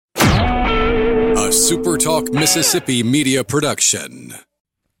SuperTalk Mississippi media production.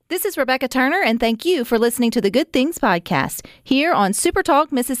 This is Rebecca Turner, and thank you for listening to the Good Things Podcast here on SuperTalk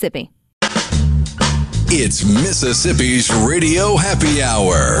Mississippi. It's Mississippi's Radio Happy Hour.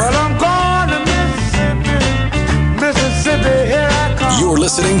 Well, I'm going to Mississippi, Mississippi, here I come. You're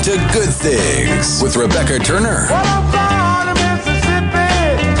listening to Good Things with Rebecca Turner. Well, I'm going to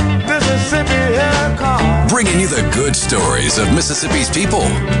Mississippi, Mississippi, here I come. Bringing you the good stories of Mississippi's people,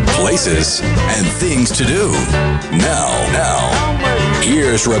 places, and things to do. Now,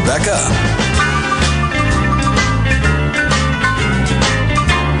 here's Rebecca.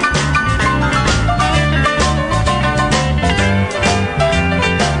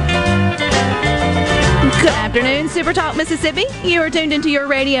 Good afternoon, Super Talk Mississippi. You are tuned into your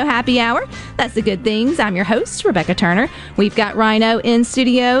Radio Happy Hour. That's the Good Things. I'm your host, Rebecca Turner. We've got Rhino in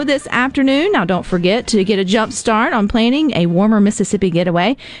studio this afternoon. Now, don't forget to get a jump start on planning a warmer Mississippi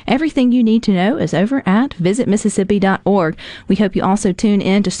getaway. Everything you need to know is over at visitmississippi.org. We hope you also tune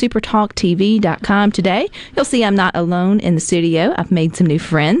in to supertalktv.com today. You'll see I'm not alone in the studio. I've made some new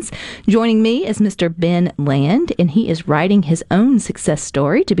friends. Joining me is Mr. Ben Land, and he is writing his own success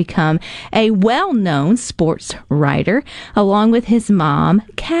story to become a well-known sports writer, along with his mom,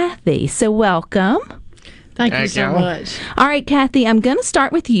 Kathy. So welcome. Thank you so much. All right, Kathy, I'm going to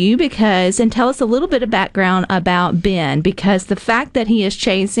start with you and tell us a little bit of background about Ben, because the fact that he is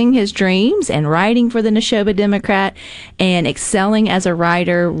chasing his dreams and writing for the Neshoba Democrat and excelling as a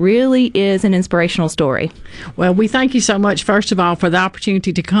writer really is an inspirational story. Well, we thank you so much, first of all, for the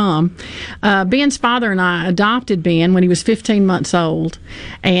opportunity to come. Ben's father and I adopted Ben when he was 15 months old,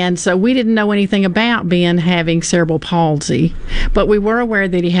 and so we didn't know anything about Ben having cerebral palsy, but we were aware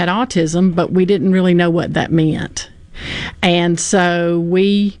that he had autism, but we didn't really know what that meant. And so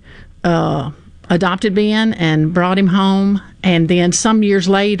we adopted Ben and brought him home, and then some years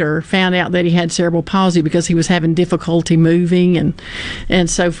later found out that he had cerebral palsy because he was having difficulty moving and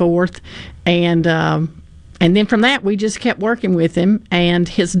so forth. And then from that, we just kept working with him. And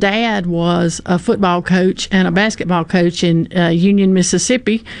his dad was a football coach and a basketball coach in Union,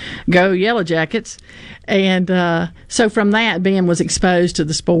 Mississippi. Go Yellow Jackets. And so from that, Ben was exposed to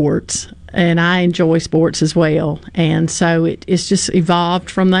the sports. And I enjoy sports as well. And so it's just evolved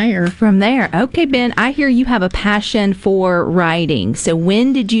from there. Okay, Ben, I hear you have a passion for writing. So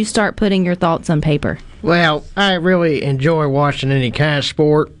when did you start putting your thoughts on paper? Well, I really enjoy watching any kind of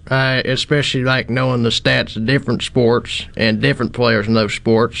sport. I especially like knowing the stats of different sports and different players in those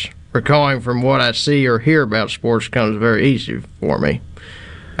sports. Recalling from what I see or hear about sports comes very easy for me.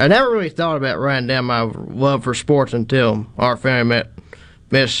 I never really thought about writing down my love for sports until our family met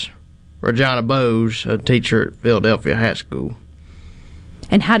Miss Regina Bowes, a teacher at Philadelphia High School.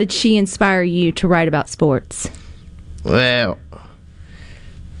 And how did she inspire you to write about sports? Well,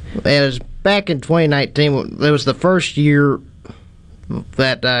 it was back in 2019. It was the first year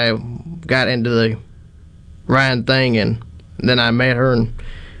that I got into the writing thing, and then I met her. And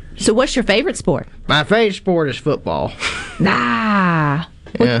so what's your favorite sport? My favorite sport is football. Yeah.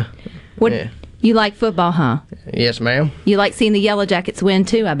 Yeah. You like football, huh? Yes, ma'am. You like seeing the Yellow Jackets win,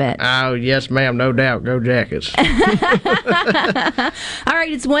 too, I bet. Oh, yes, ma'am. No doubt. Go Jackets. All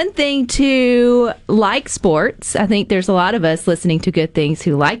right. It's one thing to like sports. I think there's a lot of us listening to Good Things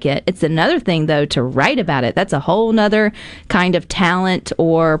who like it. It's another thing, though, to write about it. That's a whole nother kind of talent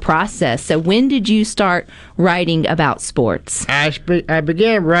or process. So when did you start writing about sports? I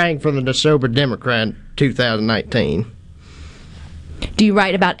began writing for the Neshoba Democrat in 2019. Do you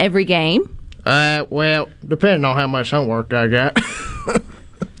write about every game? Well, depending on how much homework I got.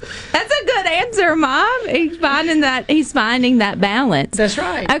 That's a good answer, Mom. He's finding that balance. That's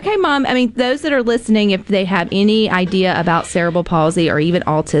right. Okay, Mom. I mean, those that are listening, if they have any idea about cerebral palsy or even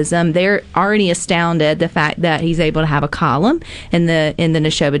autism, they're already astounded the fact that he's able to have a column in the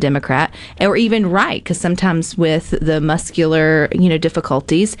Neshoba Democrat, or even write, because sometimes with the muscular,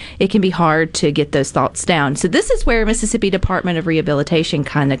 difficulties, it can be hard to get those thoughts down. So this is where Mississippi Department of Rehabilitation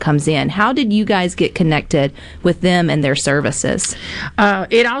kind of comes in. How did you guys get connected with them and their services?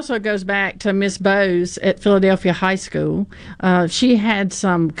 It also goes back to Miss Bowes at Philadelphia High School. She had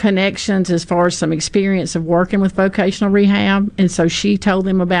some connections as far as some experience of working with vocational rehab, and so she told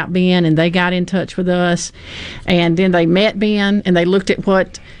them about Ben, and they got in touch with us, and then they met Ben, and they looked at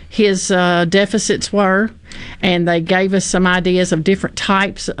what his deficits were, and they gave us some ideas of different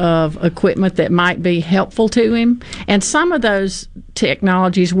types of equipment that might be helpful to him. And some of those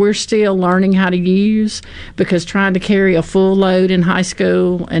technologies we're still learning how to use, because trying to carry a full load in high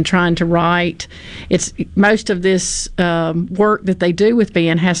school and trying to write, it's most of this work that they do with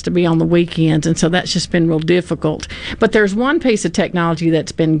Ben has to be on the weekends, and so that's just been real difficult. But there's one piece of technology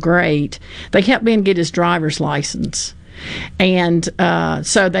that's been great. They helped Ben get his driver's license. And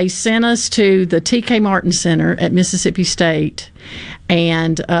so they sent us to the T.K. Martin Center at Mississippi State,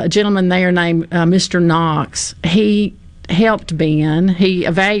 and a gentleman there named Mr. Knox, he helped Ben. He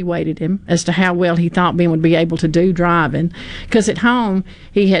evaluated him as to how well he thought Ben would be able to do driving, because at home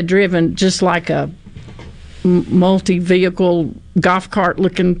he had driven just like a multi-vehicle golf cart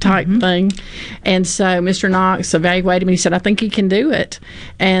looking type thing. And so Mr. Knox evaluated him, and he said, I think he can do it.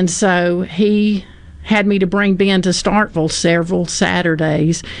 And so he had me to bring Ben to Starkville several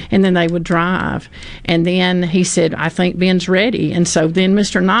Saturdays, and then they would drive. And then he said, I think Ben's ready. And so then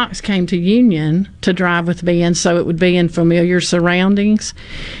Mr. Knox came to Union to drive with Ben, so it would be in familiar surroundings.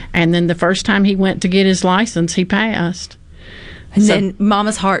 And then the first time he went to get his license, he passed. And then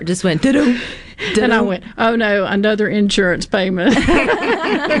Mama's heart just went, doo-doo. And I went, oh no, another insurance payment.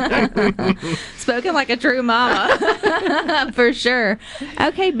 Spoken like a true mama. For sure.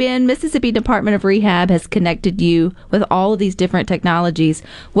 Okay, Ben, Mississippi Department of Rehab has connected you with all of these different technologies.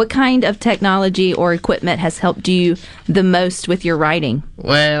 What kind of technology or equipment has helped you the most with your writing?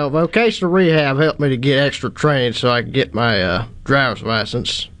 Well, vocational rehab helped me to get extra training so I could get my driver's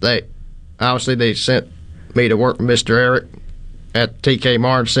license. They sent me to work with Mr. Eric at the T.K.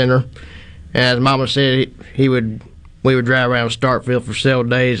 Martin Center. As Mama said, we would drive around Starkville for several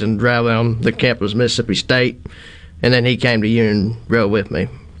days and drive around the campus of Mississippi State, and then he came to Union Road with me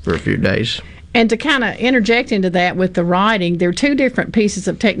for a few days. And to kind of interject into that with the writing, there are two different pieces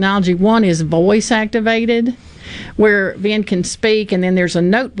of technology. One is voice activated, where Ben can speak, and then there's a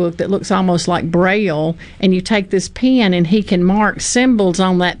notebook that looks almost like Braille, and you take this pen and he can mark symbols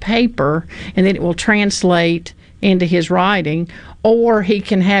on that paper, and then it will translate into his writing, or he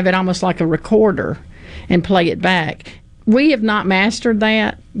can have it almost like a recorder and play it back. We have not mastered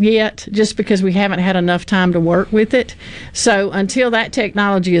that yet, just because we haven't had enough time to work with it. So until that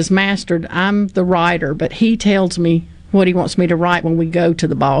technology is mastered, I'm the writer, but he tells me what he wants me to write when we go to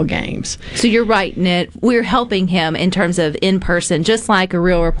the ball games. So you're writing it. We're helping him in terms of in person, just like a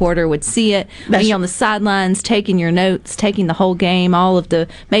real reporter would see it. Being on the sidelines, taking your notes, taking the whole game, all of the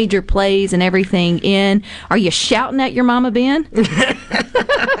major plays and everything in. Are you shouting at your mama, Ben?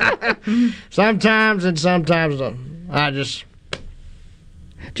 Sometimes, and sometimes I just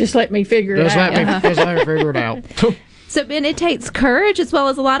let me figure it out. Just let me figure it out. So, Ben, it takes courage as well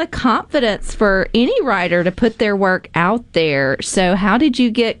as a lot of confidence for any writer to put their work out there. So how did you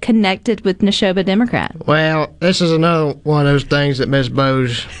get connected with Neshoba Democrat? Well, this is another one of those things that Miss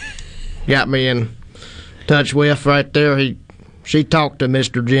Bose got me in touch with right there. She talked to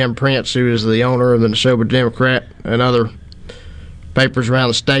Mr. Jim Prince, who is the owner of the Neshoba Democrat and other papers around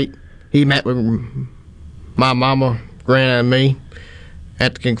the state. He met with my mama, Grandma, and me.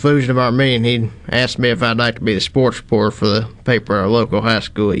 At the conclusion of our meeting, he asked me if I'd like to be the sports reporter for the paper at our local high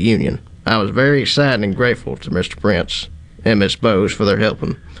school at Union. I was very excited and grateful to Mr. Prince and Miss Bose for their help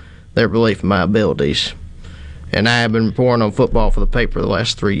and their belief in my abilities. And I have been reporting on football for the paper the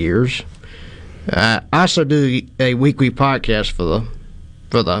last 3 years. I also do a weekly podcast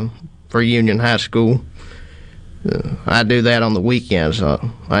for Union High School. I do that on the weekends.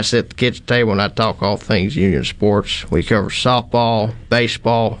 I sit at the kitchen table and I talk all things Union sports. We cover softball,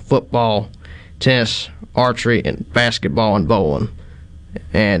 baseball, football, tennis, archery, and basketball and bowling.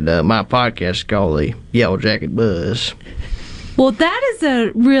 And my podcast is called the Yellow Jacket Buzz. Well, that is a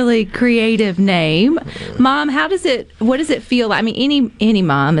really creative name. Mom, what does it feel like? I mean, any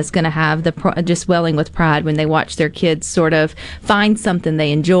mom is going to have just welling with pride when they watch their kids sort of find something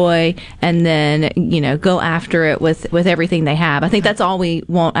they enjoy and then, go after it with everything they have. I think that's all we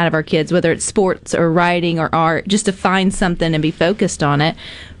want out of our kids, whether it's sports or writing or art, just to find something and be focused on it.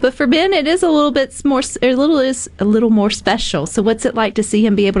 But for Ben, it is a little more special. So what's it like to see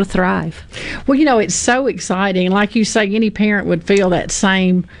him be able to thrive? Well, it's so exciting. Like you say, any parent would feel that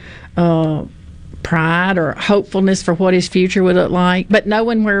same pride or hopefulness for what his future would look like. But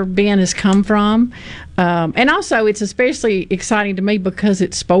knowing where Ben has come from, and also it's especially exciting to me because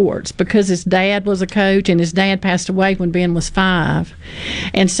it's sports, because his dad was a coach and his dad passed away when Ben was 5.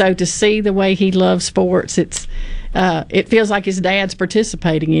 And so to see the way he loves sports, it feels like his dad's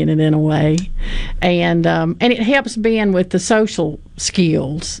participating in it in a way, and it helps Ben with the social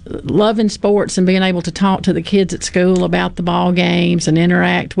skills, loving sports and being able to talk to the kids at school about the ball games and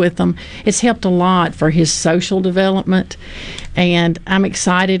interact with them. It's helped a lot for his social development, and I'm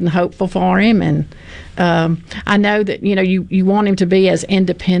excited and hopeful for him. And I know that you want him to be as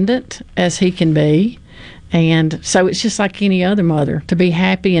independent as he can be. And so it's just like any other mother, to be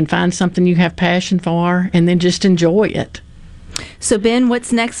happy and find something you have passion for and then just enjoy it. So, Ben,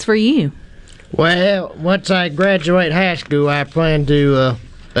 what's next for you? Well, once I graduate high school, I plan to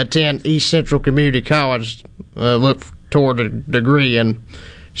attend East Central Community College, look toward a degree in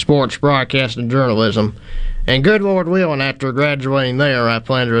sports broadcasting journalism. And good Lord willing, after graduating there, I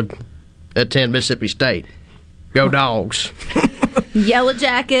plan to attend Mississippi State. Go Dogs. Yellow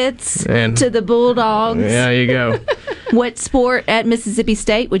Jackets And- to the Bulldogs. Yeah, there you go. What sport at Mississippi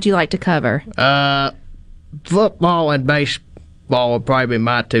State would you like to cover? Football and baseball would probably be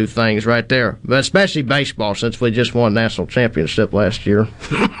my two things right there, but especially baseball since we just won national championship last year.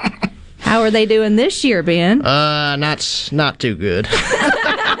 How are they doing this year, Ben? Not too good.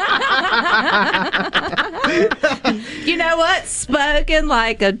 You know what? Spoken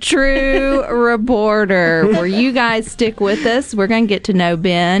like a true reporter. Where you guys stick with us, we're going to get to know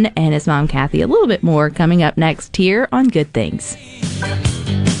Ben and his mom, Kathy, a little bit more coming up next here on Good Things.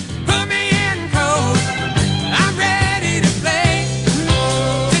 Put me in cold. I'm ready to play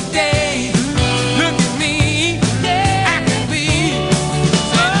today. Look at me, I can be.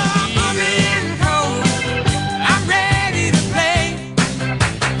 So put me in cold. I'm ready to play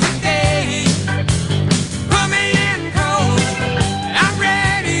today. Put me in cold. I'm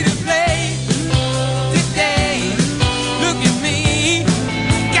ready to play today. Look at me,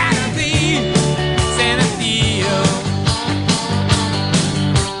 gotta be Santa Theo.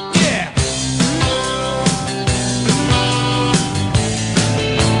 Yeah.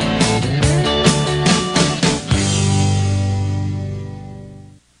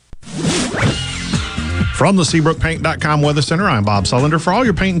 From the SeabrookPaint.com Weather Center, I'm Bob Sullender. For all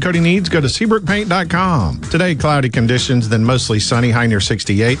your paint and coating needs, go to SeabrookPaint.com. Today, cloudy conditions, then mostly sunny, high near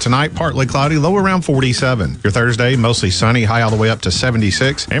 68. Tonight, partly cloudy, low around 47. Your Thursday, mostly sunny, high all the way up to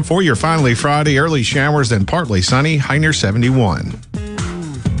 76. And for your finally Friday, early showers, then partly sunny, high near 71.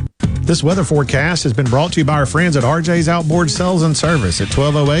 This weather forecast has been brought to you by our friends at RJ's Outboard Sales and Service at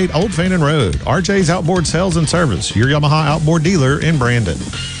 1208 Old Fannin Road. RJ's Outboard Sales and Service, your Yamaha outboard dealer in Brandon.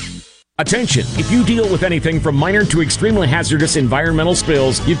 Attention, if you deal with anything from minor to extremely hazardous environmental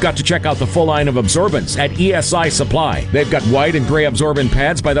spills, you've got to check out the full line of absorbents at ESI Supply. They've got white and gray absorbent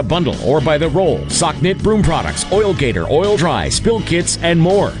pads by the bundle or by the roll, sock knit broom products, oil gator, oil dry, spill kits, and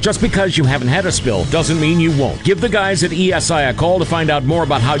more. Just because you haven't had a spill doesn't mean you won't. Give the guys at ESI a call to find out more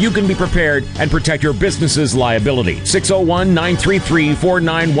about how you can be prepared and protect your business's liability.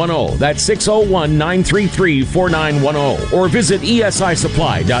 601-933-4910. That's 601-933-4910. Or visit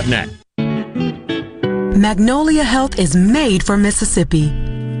esisupply.net. Magnolia Health is made for Mississippi.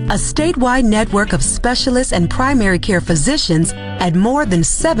 A statewide network of specialists and primary care physicians at more than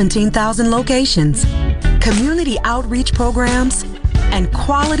 17,000 locations, community outreach programs, and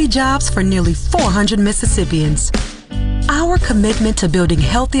quality jobs for nearly 400 Mississippians. Our commitment to building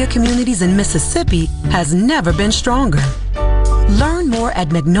healthier communities in Mississippi has never been stronger. Learn more at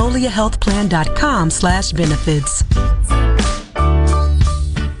magnoliahealthplan.com/benefits.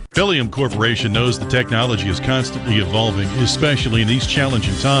 Philium Corporation knows the technology is constantly evolving, especially in these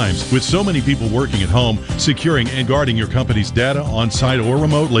challenging times. With so many people working at home, securing and guarding your company's data on-site or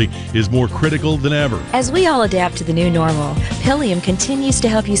remotely is more critical than ever. As we all adapt to the new normal, Philium continues to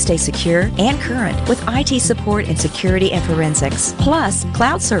help you stay secure and current with IT support in security and forensics, plus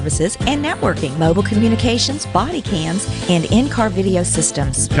cloud services and networking, mobile communications, body cams, and in-car video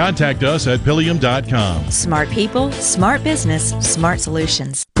systems. Contact us at Philium.com. Smart people, smart business, smart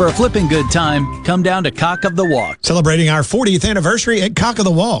solutions. For a flipping good time, come down to Cock of the Walk. Celebrating our 40th anniversary at Cock of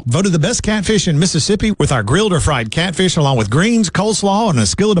the Walk. Voted the best catfish in Mississippi with our grilled or fried catfish along with greens, coleslaw, and a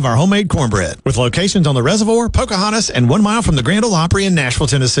skillet of our homemade cornbread. With locations on the Reservoir, Pocahontas, and 1 mile from the Grand Ole Opry in Nashville,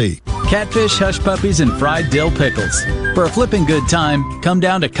 Tennessee. Catfish, hush puppies, and fried dill pickles. For a flipping good time, come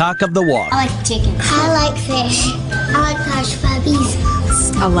down to Cock of the Walk. I like chicken. I like fish. I like hush puppies.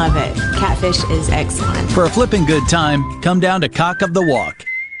 I love it. Catfish is excellent. For a flipping good time, come down to Cock of the Walk.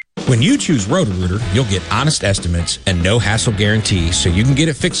 When you choose Roto-Rooter, you'll get honest estimates and no hassle guarantees so you can get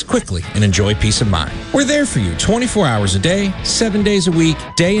it fixed quickly and enjoy peace of mind. We're there for you 24 hours a day, 7 days a week,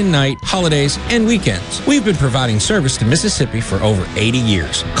 day and night, holidays, and weekends. We've been providing service to Mississippi for over 80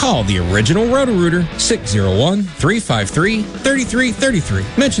 years. Call the original Roto-Rooter,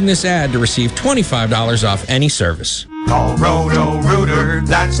 601-353-3333. Mention this ad to receive $25 off any service. Call Roto-Rooter,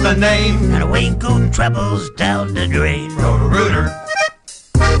 that's the name. And away go troubles down the drain. Roto-Rooter.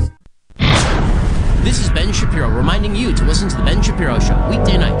 This is Ben Shapiro reminding you to listen to The Ben Shapiro Show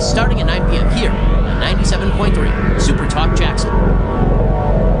weekday nights starting at 9 p.m. here on 97.3 Super Talk Jackson.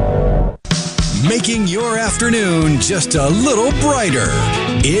 Making your afternoon just a little brighter.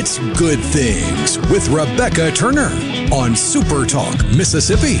 It's Good Things with Rebecca Turner on Super Talk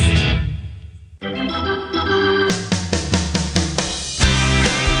Mississippi.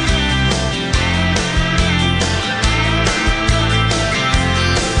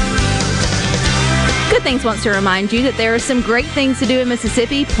 Good Things wants to remind you that there are some great things to do in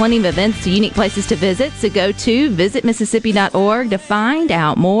Mississippi, plenty of events, unique places to visit. So go to visitmississippi.org to find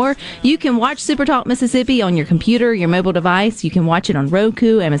out more. You can watch Super Talk Mississippi on your computer, your mobile device. You can watch it on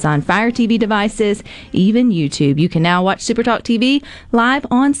Roku, Amazon Fire TV devices, even YouTube. You can now watch Super Talk TV live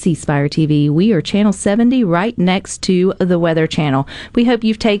on C Spire TV. We are channel 70 right next to the Weather Channel. We hope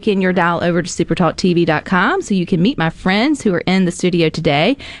you've taken your dial over to supertalktv.com so you can meet my friends who are in the studio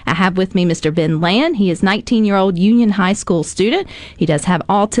today. I have with me Mr. Ben Land. He is 19-year-old Union High School student. He does have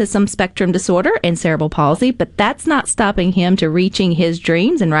autism spectrum disorder and cerebral palsy, but that's not stopping him to reaching his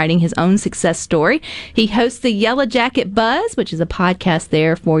dreams and writing his own success story. He hosts the Yellow Jacket Buzz, which is a podcast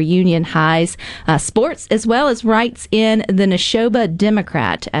there for Union High's sports, as well as writes in the Neshoba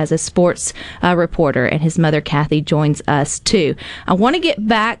Democrat as a sports reporter, and his mother, Kathy, joins us too. I want to get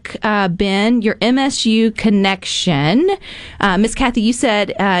back, Ben, your MSU connection. Miss Kathy, you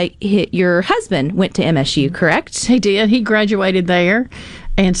said your husband went to MSU, correct? He did. He graduated there.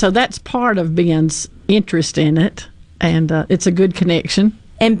 And so that's part of Ben's interest in it. And it's a good connection.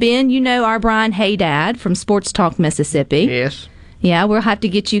 And Ben, you know our Brian Haydad from Sports Talk Mississippi. Yes. Yeah, we'll have to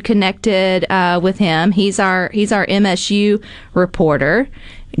get you connected with him. He's our MSU reporter.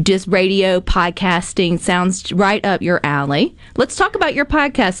 Just radio podcasting sounds right up your alley. Let's talk about your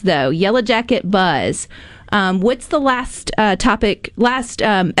podcast, though. Yellow Jacket Buzz. What's the last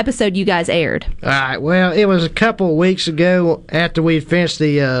episode you guys aired? All right. Well, it was a couple of weeks ago after we finished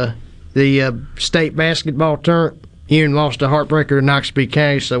the state basketball tournament. Union lost a heartbreaker to Knoxville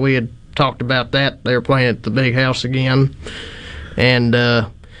County, so we had talked about that. They were playing at the Big House again. And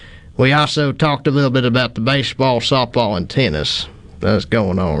we also talked a little bit about the baseball, softball, and tennis that's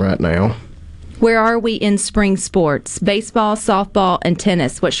going on right now. Where are we in spring sports? Baseball, softball, and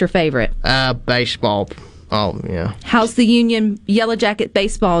tennis. What's your favorite? Baseball. Oh, yeah. How's the Union Yellow Jacket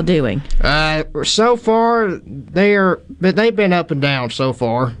baseball doing? So far, they've been up and down so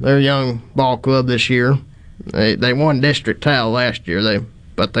far. They're a young ball club this year. They won district title last year,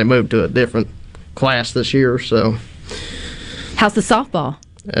 but they moved to a different class this year. So, how's the softball?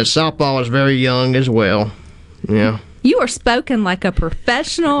 Softball is very young as well. Yeah. You are spoken like a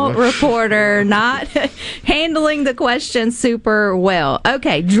professional reporter, not handling the questions super well.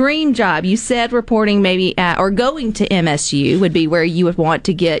 Okay, dream job. You said reporting maybe or going to MSU would be where you would want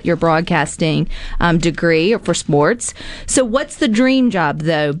to get your broadcasting degree or for sports. So what's the dream job,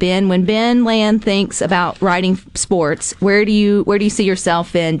 though, Ben? When Ben Land thinks about writing sports, where do you see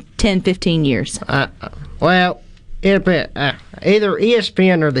yourself in 10, 15 years? Well, it'll be, either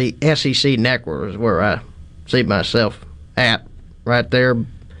ESPN or the SEC network is where I see myself at right there.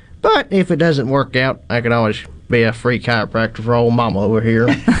 But if it doesn't work out, I can always be a free chiropractor for old mama over here.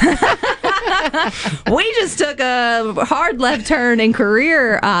 We just took a hard left turn in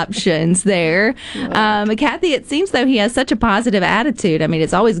career options there. Kathy, it seems though he has such a positive attitude. I mean,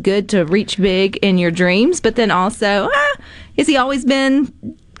 it's always good to reach big in your dreams, but then also, has he always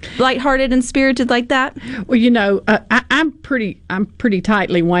been lighthearted and spirited like that? Well, you know, I'm pretty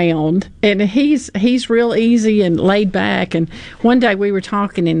tightly wound, and he's real easy and laid back. And one day we were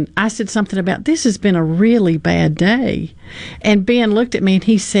talking, and I said something about this has been a really bad day, and Ben looked at me and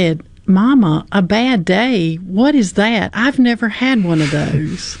he said, "Mama, a bad day? What is that? I've never had one of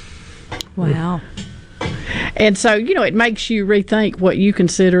those." Wow. And so, you know, it makes you rethink what you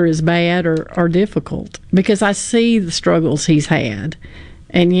consider as bad or difficult, because I see the struggles he's had.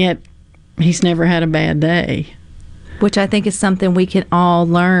 And yet, he's never had a bad day. Which I think is something we can all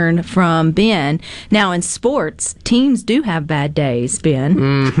learn from Ben. Now, in sports, teams do have bad days, Ben.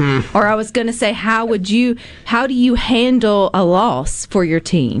 Mm-hmm. Or I was going to say, how do you handle a loss for your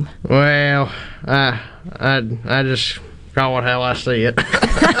team? Well, I just Call it how I see it.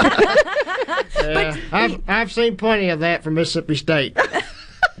 I've seen plenty of that from Mississippi State.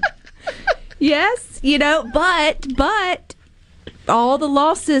 Yes, but all the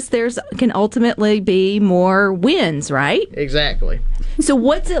losses can ultimately be more wins, right? Exactly. So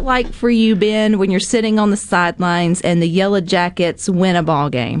what's it like for you, Ben, when you're sitting on the sidelines and the Yellow Jackets win a ball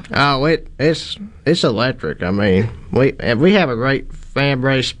game? Oh, it's electric. I mean, we have a great fan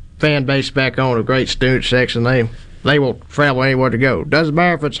base back home, a great student section. They will travel anywhere to go. Doesn't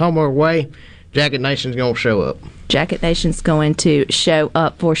matter if it's home or away. Jacket Nation's going to show up. Jacket Nation's going to show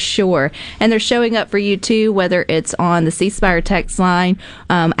up for sure. And they're showing up for you, too, whether it's on the C Spire text line,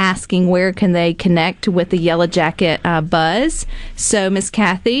 asking where can they connect with the Yellow Jacket buzz. So, Miss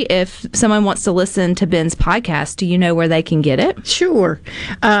Kathy, if someone wants to listen to Ben's podcast, do you know where they can get it? Sure.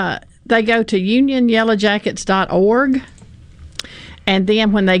 They go to unionyellowjackets.org. And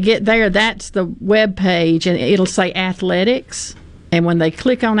then when they get there, that's the web page, and it'll say athletics. And when they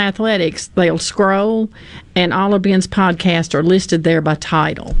click on athletics, they'll scroll, and all of Ben's podcasts are listed there by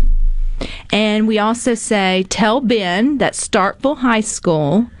title. And we also say, tell Ben that Starkville High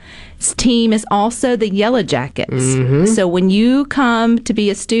School's team is also the Yellow Jackets. Mm-hmm. So when you come to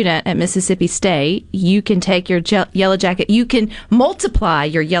be a student at Mississippi State, you can take your Yellow Jacket. You can multiply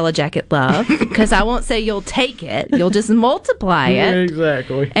your Yellow Jacket love, because I won't say you'll take it. You'll just multiply it.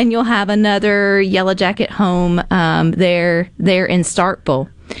 Exactly. And you'll have another Yellow Jacket home there in Starkville.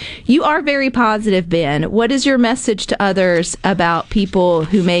 You are very positive, Ben. What is your message to others about people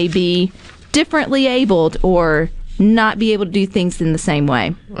who may be differently abled or not be able to do things in the same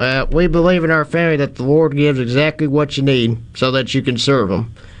way? We believe in our family that the Lord gives exactly what you need so that you can serve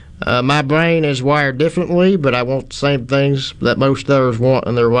Him. My brain is wired differently, but I want the same things that most others want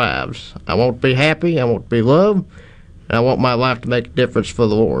in their lives. I want to be happy, I want to be loved, and I want my life to make a difference for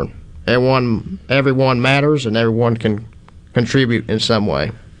the Lord. Everyone matters, and everyone can contribute in some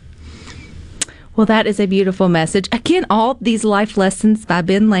way. Well, that is a beautiful message. Again, all these life lessons by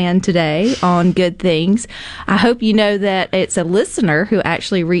Ben Land today on Good Things. I hope you know that it's a listener who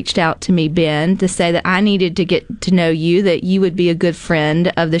actually reached out to me, Ben, to say that I needed to get to know you, that you would be a good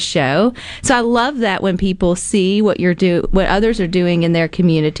friend of the show. So I love that when people see what what others are doing in their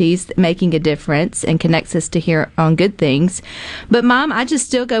communities, making a difference, and connects us to here on Good Things. But Mom, I just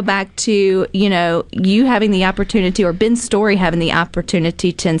still go back to, you having the opportunity, or Ben's story having the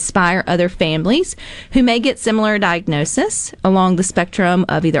opportunity to inspire other families who may get similar diagnosis along the spectrum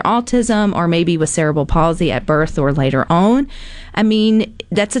of either autism or maybe with cerebral palsy at birth or later on. I mean,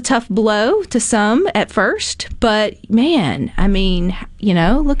 that's a tough blow to some at first, but man, I mean,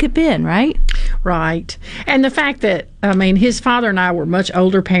 look at Ben, right? Right. And the fact that, his father and I were much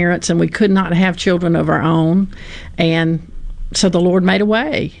older parents and we could not have children of our own. And so the Lord made a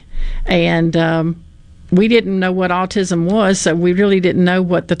way. And, we didn't know what autism was, so we really didn't know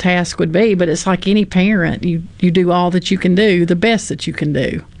what the task would be. But it's like any parent, you do all that you can do, the best that you can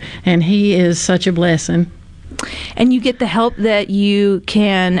do. And he is such a blessing. And you get the help that you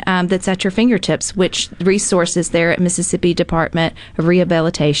can, that's at your fingertips, which resources there at Mississippi Department of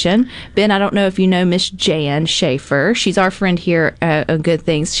Rehabilitation. Ben, I don't know if you know Miss Jan Schaefer. She's our friend here on Good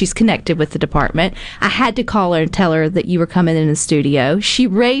Things. She's connected with the department. I had to call her and tell her that you were coming in the studio. She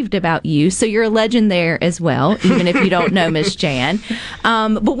raved about you, so you're a legend there as well, even if you don't know Miss Jan.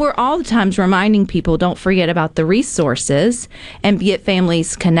 But we're all the times reminding people, don't forget about the resources and get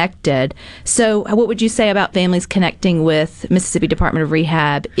families connected. So what would you say about families connecting with Mississippi Department of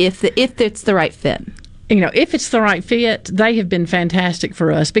Rehab if it's the right fit? If it's the right fit, they have been fantastic for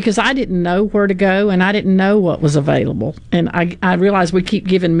us, because I didn't know where to go and I didn't know what was available. And I realize we keep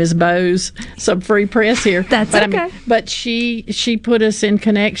giving Ms. Bose some free press here. That's okay. But she put us in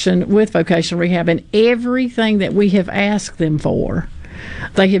connection with vocational rehab, and everything that we have asked them for,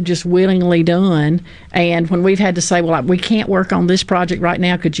 they have just willingly done. And when we've had to say, well, we can't work on this project right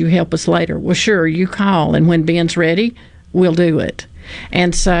now, could you help us later? Well, sure, you call, and when Ben's ready, we'll do it.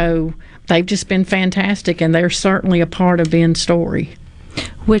 And so they've just been fantastic, and they're certainly a part of Ben's story.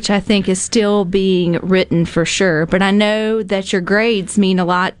 Which I think is still being written for sure. But I know that your grades mean a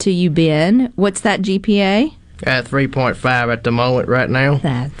lot to you, Ben. What's that GPA? At 3.5 at the moment right now.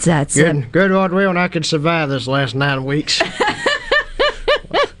 That's good, Lord will, and I could survive this last 9 weeks.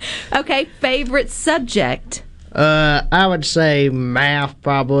 Okay, favorite subject? I would say math,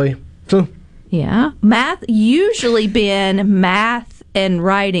 probably. Yeah, math. Usually, Ben, math and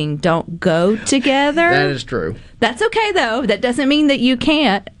writing don't go together. That is true. That's okay, though. That doesn't mean that you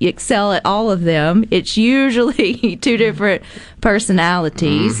can't excel at all of them. It's usually two different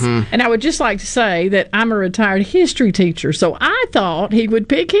personalities. And I would just like to say that I'm a retired history teacher, so I thought he would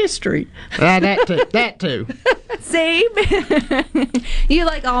pick history. That too. See? You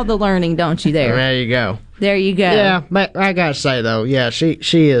like all the learning, don't you, there? There you go. There you go. Yeah, but I gotta say, though,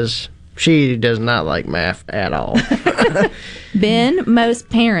 she does not like math at all. Ben, most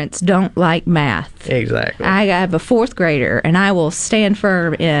parents don't like math. Exactly. I have a fourth grader, and I will stand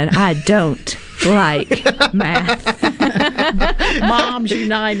firm in I don't like math. Moms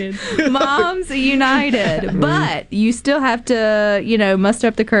United. Moms United. But you still have to, muster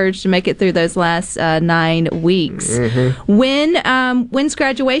up the courage to make it through those last 9 weeks. When's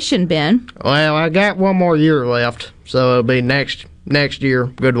graduation, Ben? Well, I got one more year left, so it'll be next year,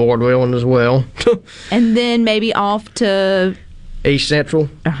 good Lord willing, as well. And then maybe off to East Central.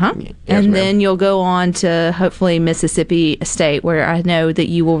 Yes, and then you'll go on to hopefully Mississippi State, where I know that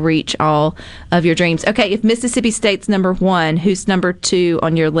you will reach all of your dreams. Okay, if Mississippi State's number 1, who's number 2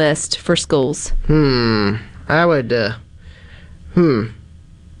 on your list for schools? I would,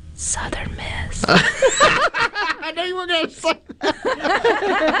 Southern Miss. I knew you were going to say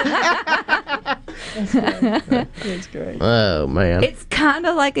That's great. Oh, man. It's kind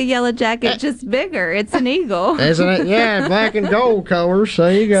of like a yellow jacket, just bigger. It's an eagle. Isn't it? Yeah, black and gold colors.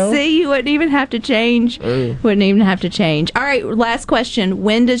 There you go. See, you wouldn't even have to change. Wouldn't even have to change. All right, last question.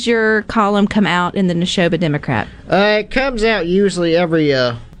 When does your column come out in the Neshoba Democrat? It comes out usually every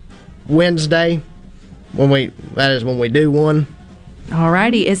Wednesday when we do one. All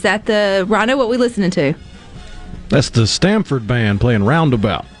righty. Is that the Rhino? What we listening to? That's the Stamford Band playing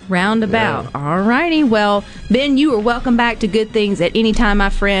Roundabout. Roundabout. Yeah. All righty. Well, Ben, you are welcome back to Good Things at any time, my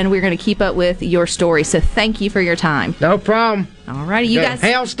friend. We're going to keep up with your story. So thank you for your time. No problem. All righty. You guys.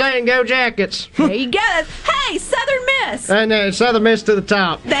 Hail, Stain, go Jackets. There you go. Hey, Southern Miss. And Southern Miss to the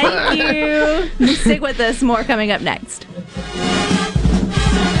top. Thank you. Stick with us. More coming up next.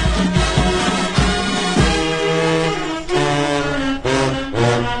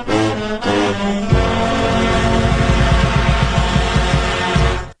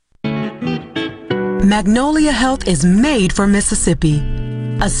 Magnolia Health is made for Mississippi.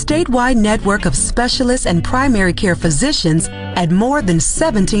 A statewide network of specialists and primary care physicians at more than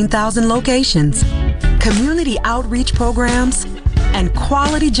 17,000 locations. Community outreach programs and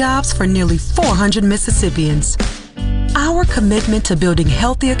quality jobs for nearly 400 Mississippians. Our commitment to building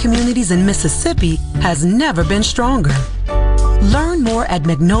healthier communities in Mississippi has never been stronger. Learn more at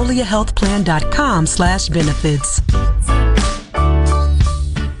magnoliahealthplan.com/benefits.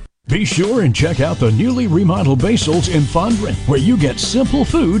 Be sure and check out the newly remodeled Basil's in Fondren, where you get simple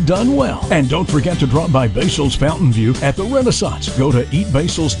food done well. And don't forget to drop by Basil's Fountain View at the Renaissance. Go to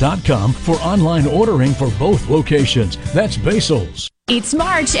eatbasils.com for online ordering for both locations. That's Basil's. It's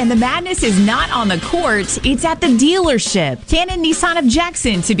March, and the madness is not on the court. It's at the dealership. Cannon Nissan of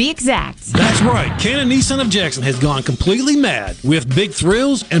Jackson, to be exact. That's right. Cannon Nissan of Jackson has gone completely mad with big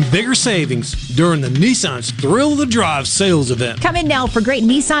thrills and bigger savings during the Nissan's Thrill of the Drive sales event. Come in now for great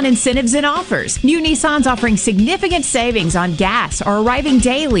Nissan incentives and offers. New Nissans offering significant savings on gas are arriving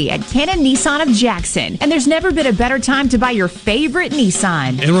daily at Cannon Nissan of Jackson. And there's never been a better time to buy your favorite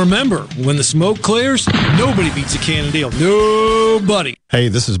Nissan. And remember, when the smoke clears, nobody beats a Cannon deal. Nobody. Hey,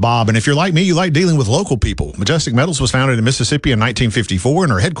 this is Bob, and if you're like me, you like dealing with local people. Majestic Metals was founded in Mississippi in 1954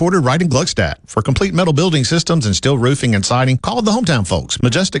 and are headquartered right in Gluckstadt. For complete metal building systems and steel roofing and siding, call the hometown folks.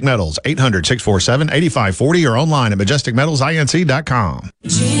 Majestic Metals, 800-647-8540 or online at majesticmetalsinc.com.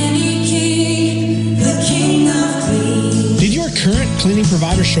 Jenny King, the king of clean. Did your current cleaning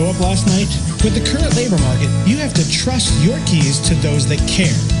provider show up last night? With the current labor market, you have to trust your keys to those that care.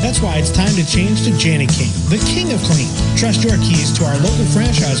 That's why it's time to change to Jenny King, the king of clean. Trust your keys to our local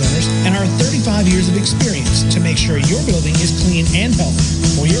franchise owners and our 35 years of experience to make sure your building is clean and healthy.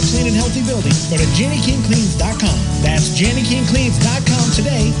 For your clean and healthy building, go to JennyKingCleans.com. That's JennyKingCleans.com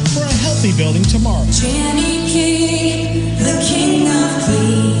today for a healthy building tomorrow. Jenny King, the king of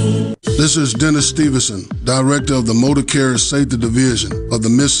clean. This is Dennis Stevenson, Director of the Motor Carrier Safety Division of the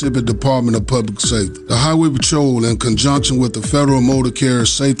Mississippi Department of Public Safety. The Highway Patrol, in conjunction with the Federal Motor Carrier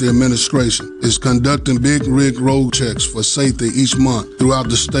Safety Administration, is conducting big rig road checks for safety each month throughout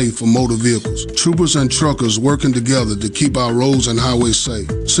the state for motor vehicles. Troopers and truckers working together to keep our roads and highways safe.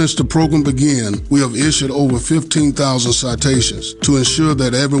 Since the program began, we have issued over 15,000 citations to ensure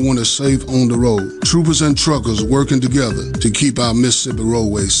that everyone is safe on the road. Troopers and truckers working together to keep our Mississippi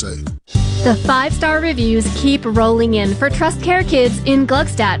roadways safe. The 5-star reviews keep rolling in for Trust Care Kids in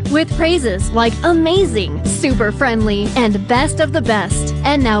Gluckstadt with praises like amazing, super friendly, and best of the best.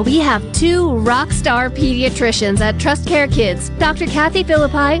 And now we have 2 rock-star pediatricians at Trust Care Kids, Dr. Kathy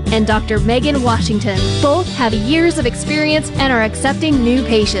Philippi and Dr. Megan Washington. Both have years of experience and are accepting new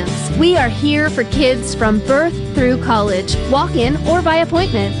patients. We are here for kids from birth through college. Walk in or by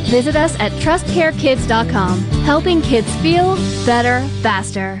appointment. Visit us at trustcarekids.com. Helping kids feel better,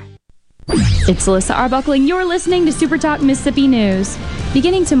 faster. It's Alyssa Arbuckle, and you're listening to Super Talk Mississippi News.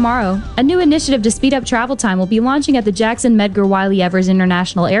 Beginning tomorrow, a new initiative to speed up travel time will be launching at the Jackson Medgar Wiley Evers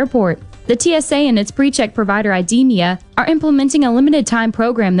International Airport. The TSA and its pre-check provider IDEMIA are implementing a limited time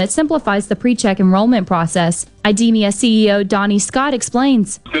program that simplifies the pre-check enrollment process. IDEMIA CEO Donnie Scott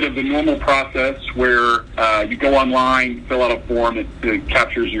explains. Instead of the normal process where you go online, fill out a form that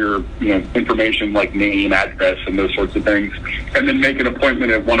captures your information like name, address, and those sorts of things, and then make an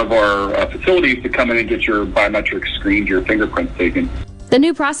appointment at one of our facilities to come in and get your biometrics screened, your fingerprints taken. The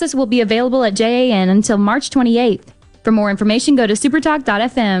new process will be available at JAN until March 28th. For more information, go to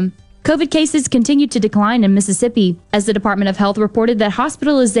supertalk.fm. COVID cases continue to decline in Mississippi, as the Department of Health reported that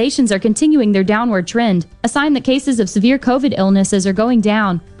hospitalizations are continuing their downward trend, a sign that cases of severe COVID illnesses are going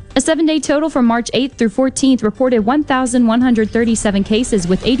down. A 7-day total from March 8th through 14th reported 1,137 cases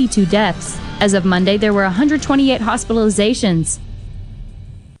with 82 deaths. As of Monday, there were 128 hospitalizations.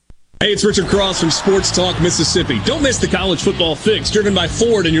 Hey, it's Richard Cross from Sports Talk Mississippi. Don't miss the college football fix, driven by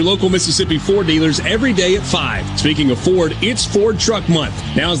Ford and your local Mississippi Ford dealers every day at 5. Speaking of Ford, it's Ford Truck Month.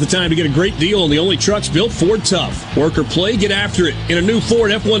 Now's the time to get a great deal on the only trucks built Ford tough. Work or play, get after it in a new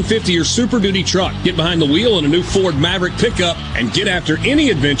Ford F-150 or Super Duty truck. Get behind the wheel in a new Ford Maverick pickup and get after any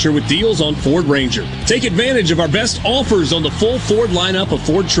adventure with deals on Ford Ranger. Take advantage of our best offers on the full Ford lineup of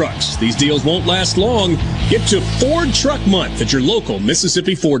Ford trucks. These deals won't last long. Get to Ford Truck Month at your local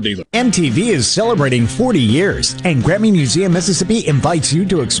Mississippi Ford dealer. MTV is celebrating 40 years, and Grammy Museum Mississippi invites you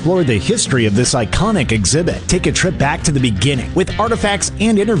to explore the history of this iconic exhibit. Take a trip back to the beginning with artifacts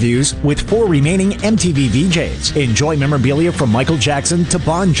and interviews with 4 remaining MTV VJs. Enjoy memorabilia from Michael Jackson to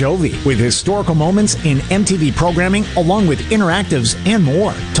Bon Jovi, with historical moments in MTV programming along with interactives and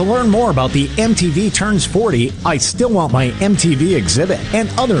more. To learn more about the MTV Turns 40, I Still Want My MTV exhibit, and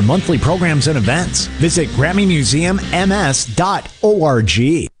other monthly programs and events, visit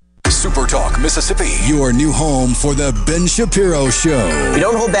GrammyMuseumMS.org. Super Talk Mississippi, your new home for the Ben Shapiro Show. We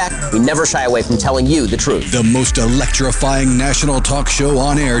don't hold back. We never shy away from telling you the truth. The most electrifying national talk show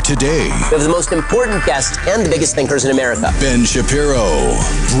on air today. We have the most important guests and the biggest thinkers in America. Ben Shapiro,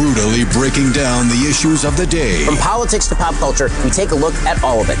 brutally breaking down the issues of the day. From politics to pop culture, we take a look at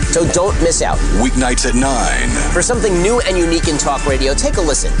all of it. So don't miss out. Weeknights at 9. For something new and unique in talk radio, take a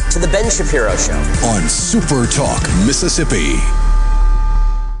listen to The Ben Shapiro Show. On Super Talk Mississippi.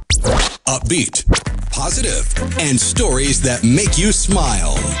 Upbeat, positive, and stories that make you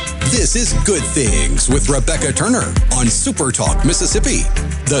smile. This is Good Things with Rebecca Turner on Super Talk Mississippi,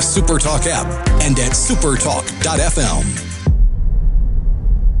 the Super Talk app, and at supertalk.fm.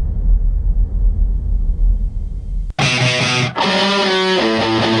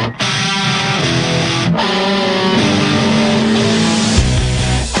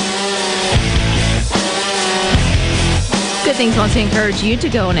 Good Things wants to encourage you to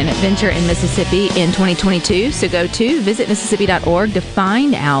go on an adventure in Mississippi in 2022. So go to visitmississippi.org to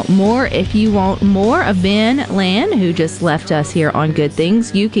find out more. If you want more of Ben Land, who just left us here on Good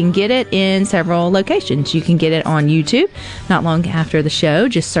Things, you can get it in several locations. You can get it on YouTube not long after the show.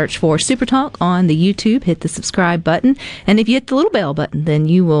 Just search for Super Talk on the YouTube, hit the subscribe button, and if you hit the little bell button, then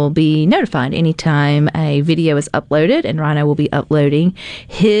you will be notified anytime a video is uploaded, and Rhino will be uploading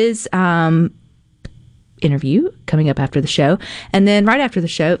his interview coming up after the show, and then right after the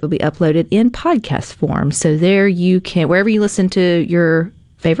show it will be uploaded in podcast form. So there you can, wherever you listen to your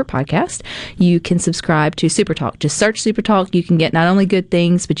favorite podcast, you can subscribe to Super Talk. Just search Super Talk. You can get not only Good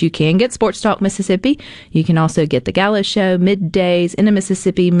Things, but you can get Sports Talk Mississippi. You can also get The Gallo Show, Middays, In a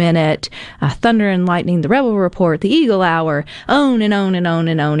Mississippi Minute, Thunder and Lightning, The Rebel Report, The Eagle Hour, on and on and on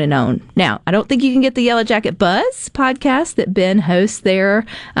and on and on. Now, I don't think you can get the Yellow Jacket Buzz podcast that Ben hosts there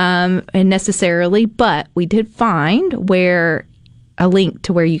and necessarily, but we did find where a link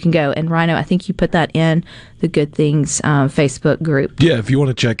to where you can go. And Rhino, I think you put that in the Good Things Facebook group. Yeah, if you want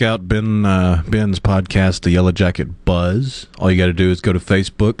to check out Ben's podcast, The Yellow Jacket Buzz, all you got to do is go to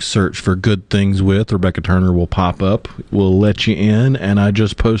Facebook, search for Good Things with Rebecca Turner will pop up. We'll let you in, and I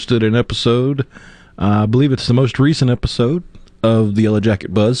just posted an episode. I believe it's the most recent episode of The Yellow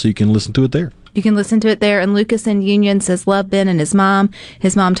Jacket Buzz, so you can listen to it there. You can listen to it there. And Lucas in Union says, love Ben and his mom.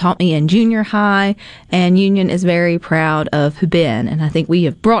 His mom taught me in junior high, and Union is very proud of Ben. And I think we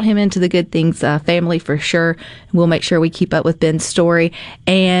have brought him into the Good Things family for sure. We'll make sure we keep up with Ben's story.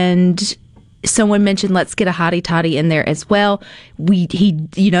 And someone mentioned let's get a hottie toddy in there as well.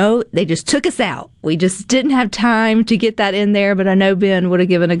 They just took us out. We just didn't have time to get that in there, but I know Ben would have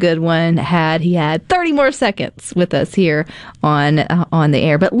given a good one had he had 30 more seconds with us here on the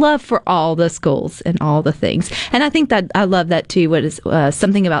air. But love for all the schools and all the things. And I think that I love that too. What is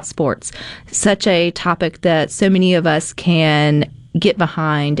something about sports? Such a topic that so many of us can get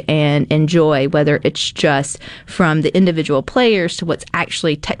behind and enjoy, whether it's just from the individual players to what's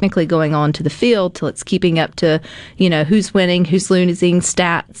actually technically going on to the field, till it's keeping up to, who's winning, who's losing,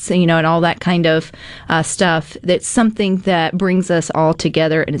 stats, and all that kind of stuff. That's something that brings us all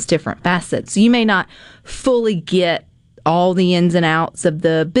together in its different facets. You may not fully get all the ins and outs of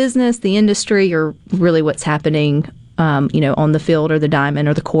the business, the industry, or really what's happening on the field or the diamond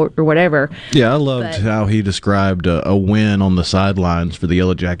or the court or whatever. Yeah, I loved how he described a win on the sidelines for the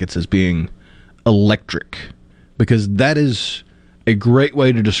Yellow Jackets as being electric, because that is a great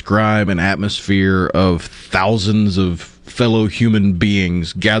way to describe an atmosphere of thousands of fellow human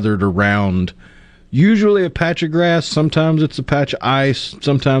beings gathered around usually a patch of grass. Sometimes it's a patch of ice.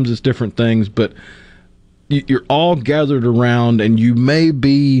 Sometimes it's different things, but you're all gathered around, and you may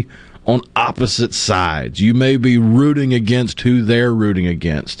be on opposite sides. You may be rooting against who they're rooting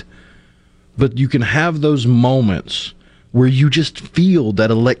against. But you can have those moments where you just feel that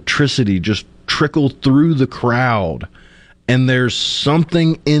electricity just trickle through the crowd, and there's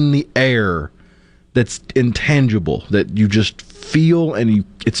something in the air that's intangible that you just feel, and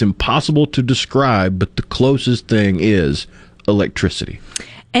it's impossible to describe, but the closest thing is electricity.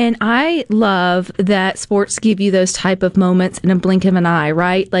 And I love that sports give you those type of moments in a blink of an eye,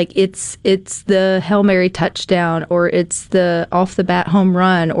 right? Like it's the Hail Mary touchdown, or it's the off the bat home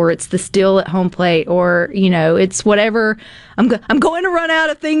run, or it's the steal at home plate, or it's whatever. I'm going to run out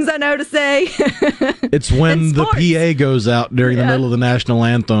of things I know to say. It's when the PA goes out during the middle of the national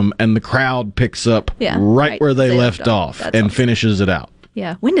anthem and the crowd picks up right where they left off and awesome. Finishes it out.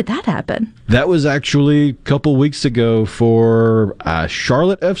 Yeah. When did that happen? That was actually a couple weeks ago for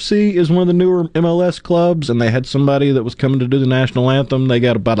Charlotte FC is one of the newer MLS clubs, and they had somebody that was coming to do the national anthem. They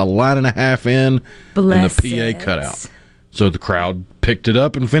got about a line and a half in, and the PA cut out. So the crowd picked it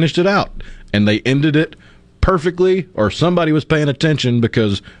up and finished it out, and they ended it perfectly, or somebody was paying attention,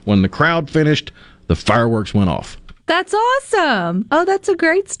 because when the crowd finished, the fireworks went off. That's awesome. Oh, that's a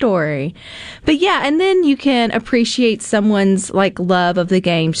great story. But yeah, and then you can appreciate someone's love of the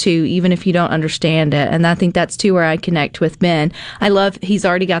game too, even if you don't understand it. And I think that's too where I connect with Ben. I love he's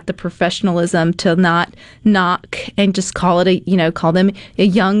already got the professionalism to not knock and just call them a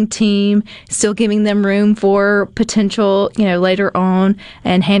young team, still giving them room for potential, later on,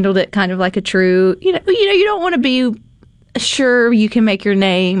 and handled it kind of like a true, you don't want to be sure you can make your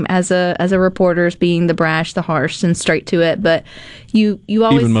name as a reporter as being the brash, the harsh, and straight to it, but you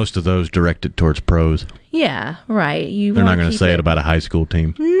always, even most of those directed towards pros. Yeah, right. They're not going to say it about a high school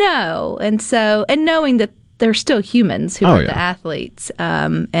team. No, and knowing that they're still humans who are the athletes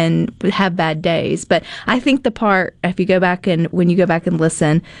and have bad days. But I think the part, when you go back and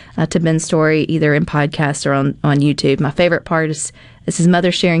listen to Ben's story, either in podcast or on YouTube, my favorite part is his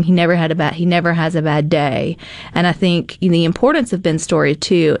mother sharing he never has a bad day. And I think the importance of Ben's story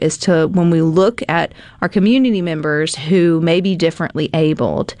too is to, when we look at our community members who may be differently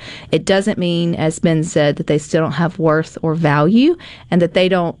abled, it doesn't mean, as Ben said, that they still don't have worth or value, and that they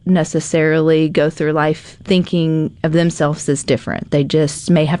don't necessarily go through life thinking of themselves as different. They just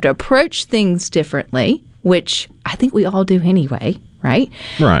may have to approach things differently, which I think we all do anyway, right?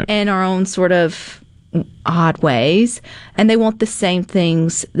 Right. In our own sort of odd ways, and they want the same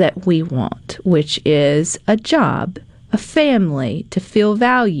things that we want, which is a job, a family, to feel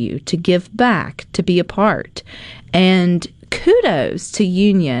value, to give back, to be a part. And kudos to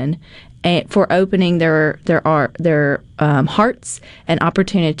Union for opening their hearts and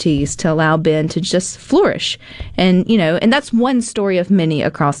opportunities to allow Ben to just flourish. And and that's one story of many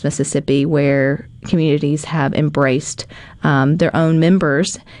across Mississippi where communities have embraced their own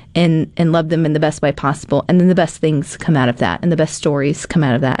members and loved them in the best way possible. And then the best things come out of that, and the best stories come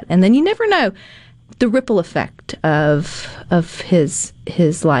out of that. And then you never know the ripple effect of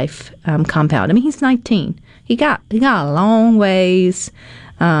his life compound. I mean, he's 19. He got a long ways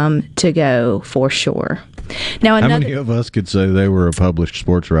to go, for sure. Now, how many of us could say they were a published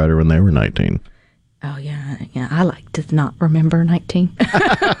sports writer when they were 19? Oh, yeah. I like to not remember 19.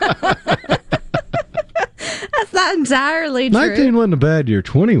 That's not entirely true. 19 wasn't a bad year.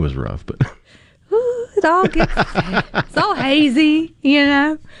 20 was rough, but It's all hazy, you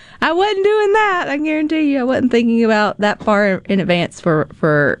know. I wasn't doing that. I guarantee you, I wasn't thinking about that far in advance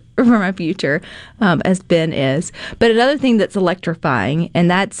for my future, as Ben is. But another thing that's electrifying, and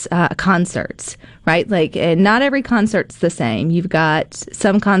that's concerts, right? Like, and not every concert's the same. You've got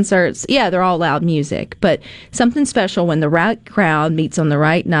some concerts, yeah, they're all loud music, but something special when the right crowd meets on the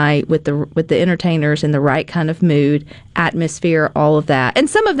right night with the entertainers in the right kind of mood, atmosphere, all of that. And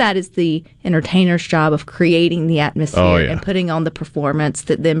some of that is the entertainer's job of creating the atmosphere and putting on the performance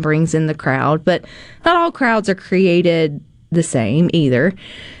that then brings in the crowd. But not all crowds are created the same either.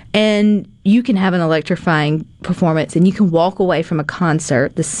 And you can have an electrifying performance and you can walk away from a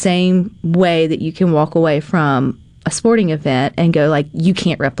concert the same way that you can walk away from a sporting event and go, like, you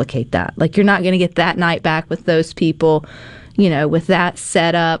can't replicate that. Like, you're not going to get that night back with those people, you know, with that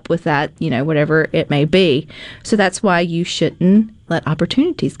setup, with that, you know, whatever it may be. So that's why you shouldn't let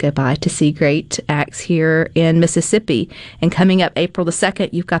opportunities go by to see great acts here in Mississippi. And coming up April the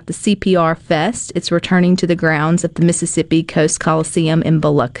 2nd, you've got the CPR Fest. It's returning to the grounds of the Mississippi Coast Coliseum in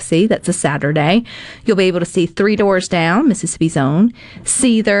Biloxi. That's a Saturday. You'll be able to see Three Doors Down, Mississippi's own,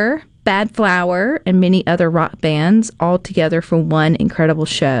 Seether, Bad Flower, and many other rock bands all together for one incredible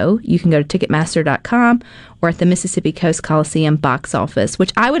show. You can go to Ticketmaster.com or at the Mississippi Coast Coliseum box office,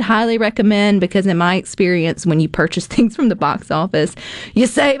 which I would highly recommend because in my experience, when you purchase things from the box office, you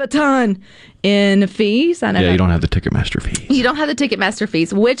save a ton in fees. I know. Yeah, you don't have the Ticketmaster fees. You don't have the Ticketmaster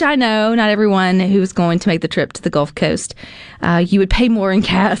fees, which I know not everyone who's going to make the trip to the Gulf Coast, you would pay more in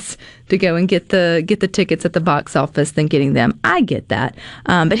gas to go and get the tickets at the box office than getting them. I get that.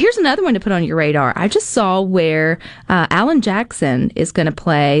 But here's another one to put on your radar. I just saw where Alan Jackson is going to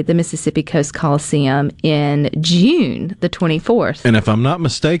play the Mississippi Coast Coliseum in June the 24th. And if I'm not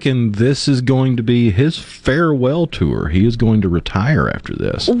mistaken, this is going to be his farewell tour. He is going to retire after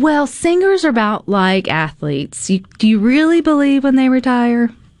this. Well, singers are about like athletes. Do you really believe when they retire?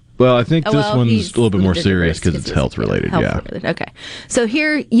 Well, I think this one's a little bit more serious because it's health related. Related. Okay. So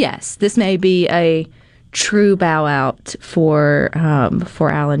here, yes, this may be a true bow out for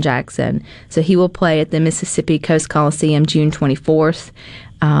Alan Jackson. So he will play at the Mississippi Coast Coliseum June 24th.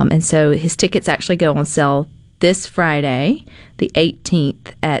 And so his tickets actually go on sale this Friday, the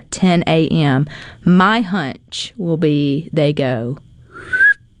 18th at 10 a.m. My hunch will be they go.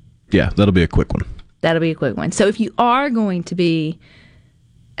 Yeah, that'll be a quick one. That'll be a quick one. So if you are going to be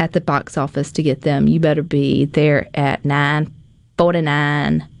at the box office to get them, you better be there at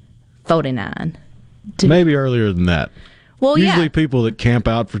 9:49. Maybe earlier than that. Well, usually people that camp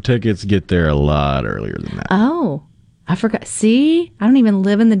out for tickets get there a lot earlier than that. Oh, I forgot. See, I don't even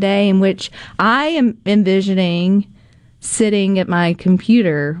live in the day in which I am envisioning sitting at my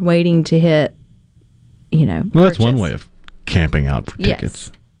computer waiting to hit, you know. Well, that's one way of camping out for tickets.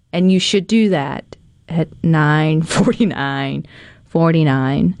 Yes. And you should do that at 9:49.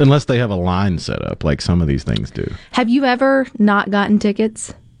 49. Unless they have a line set up, like some of these things do. Have you ever not gotten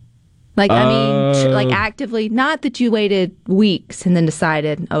tickets? Like, I mean, like actively, not that you waited weeks and then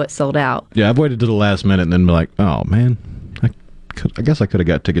decided, oh, it's sold out. Yeah, I've waited to the last minute and then be like, oh, man, I guess I could have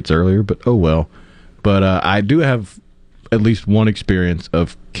got tickets earlier, but oh, well. But I do have at least one experience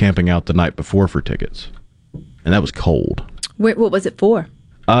of camping out the night before for tickets, and that was cold. What was it for?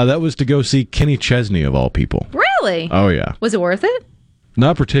 That was to go see Kenny Chesney, of all people. Really? Oh, yeah. Was it worth it?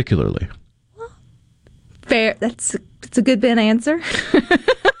 Not particularly. Fair. That's a good Ben answer.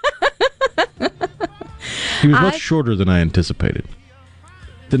 He was much shorter than I anticipated.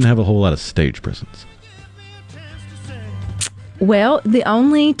 Didn't have a whole lot of stage presence. Well, the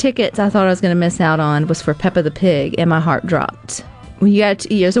only tickets I thought I was going to miss out on was for Peppa the Pig, and my heart dropped.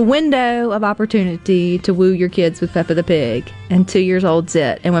 There's a window of opportunity to woo your kids with Peppa the Pig, and 2 years old's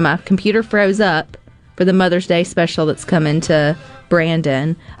it. And when my computer froze up for the Mother's Day special that's coming to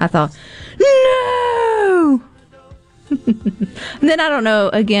Brandon, I thought, no! And then I don't know,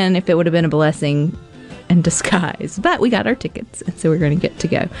 again, if it would have been a blessing in disguise. But we got our tickets, and so we're going to get to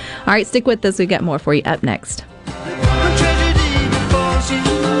go. All right, stick with us. We've got more for you up next.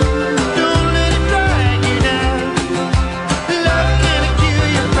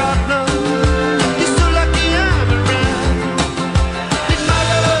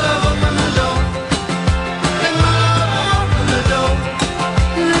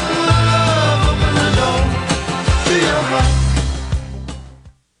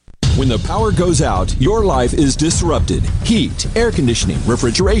 When the power goes out, your life is disrupted. Heat, air conditioning,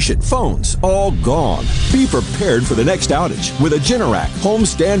 refrigeration, phones, all gone. Be prepared for the next outage with a Generac home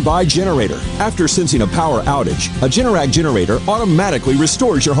standby generator. After sensing a power outage, a Generac generator automatically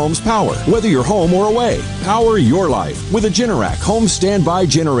restores your home's power, whether you're home or away. Power your life with a Generac home standby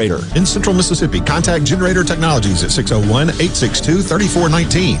generator. In Central Mississippi, contact Generator Technologies at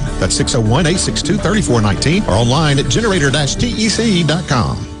 601-862-3419. That's 601-862-3419 or online at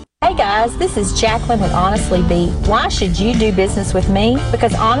generator-tec.com. Hey guys, this is Jacqueline with Honestly Beef. Why should you do business with me?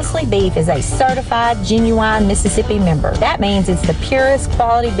 Because Honestly Beef is a certified, genuine Mississippi member. That means it's the purest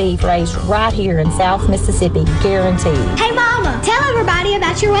quality beef raised right here in South Mississippi, guaranteed. Hey Mama, tell everybody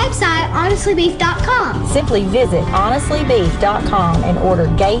about your website, honestlybeef.com. Simply visit honestlybeef.com and order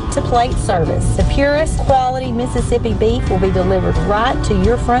gate-to-plate service. The purest quality Mississippi beef will be delivered right to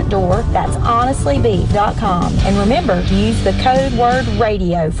your front door. That's honestlybeef.com. And remember, use the code word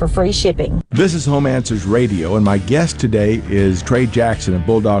radio for free shipping. This is Home Answers Radio, and my guest today is Trey Jackson of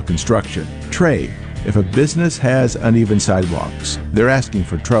Bulldog Construction. Trey, if a business has uneven sidewalks, they're asking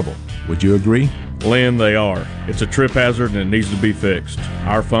for trouble. Would you agree? Lynn, they are. It's a trip hazard and it needs to be fixed.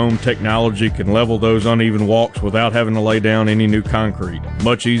 Our foam technology can level those uneven walks without having to lay down any new concrete.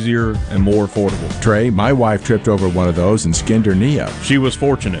 Much easier and more affordable. Trey, my wife tripped over one of those and skinned her knee up. She was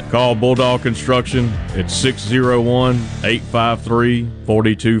fortunate. Call Bulldog Construction at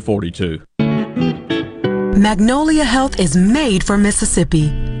 601-853-4242. Magnolia Health is made for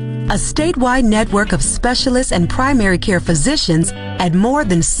Mississippi. A statewide network of specialists and primary care physicians at more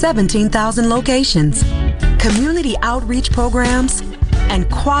than 17,000 locations, community outreach programs, and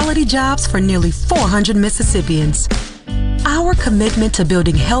quality jobs for nearly 400 Mississippians. Our commitment to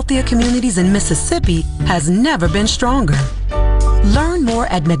building healthier communities in Mississippi has never been stronger. Learn more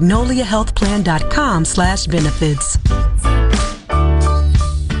at magnoliahealthplan.com/benefits.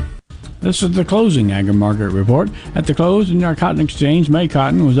 This is the closing agri-market report. At the close, the New York Cotton Exchange, May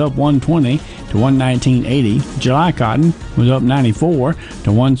cotton was up 120 to 119.80. July cotton was up 94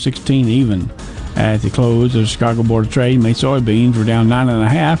 to 116 even. At the close of the Chicago Board of Trade, May soybeans were down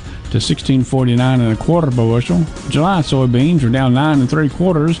 9.5 to 16.49 per bushel. July soybeans were down 9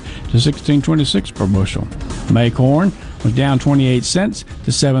 3/4 to 16.26 per bushel. May corn was down 28 cents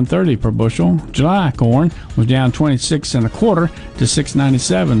to 7.30 per bushel. July corn was down 26 1/4 to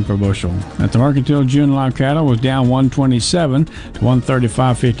 6.97 per bushel. At the Mercantile, June live cattle was down 127 to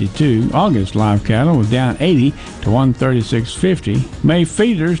 135.52. August live cattle was down 80 to 136.50. May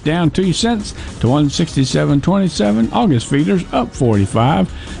feeders down 2 cents to 167.27. August feeders up 45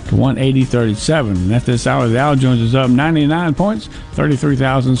 to 180.37. And at this hour, the Dow Jones is up 99 points,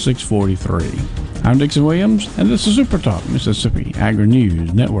 33,643. I'm Dixon Williams, and this is Super Talk Mississippi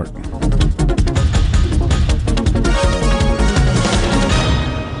Agri-News Network.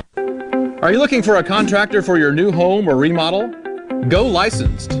 Are you looking for a contractor for your new home or remodel? Go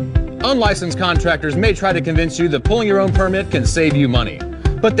licensed. Unlicensed contractors may try to convince you that pulling your own permit can save you money,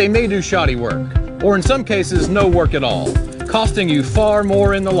 but they may do shoddy work, or in some cases, no work at all, costing you far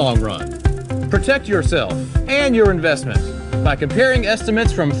more in the long run. Protect yourself and your investment by comparing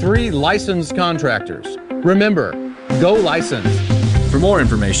estimates from 3 licensed contractors. Remember, go licensed. For more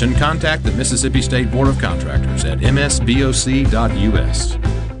information, contact the Mississippi State Board of Contractors at msboc.us.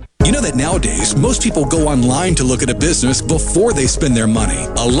 You know that nowadays, most people go online to look at a business before they spend their money.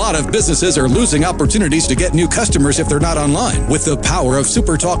 A lot of businesses are losing opportunities to get new customers if they're not online. With the power of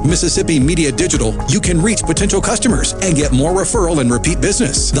SuperTalk Mississippi Media Digital, you can reach potential customers and get more referral and repeat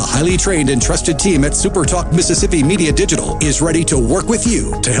business. The highly trained and trusted team at SuperTalk Mississippi Media Digital is ready to work with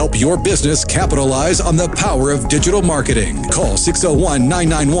you to help your business capitalize on the power of digital marketing. Call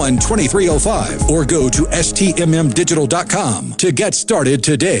 601-991-2305 or go to stmmdigital.com to get started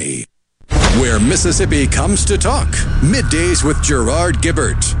today. Where Mississippi comes to talk. Middays with Gerard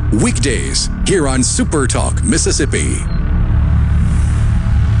Gibbert. Weekdays here on Super Talk Mississippi.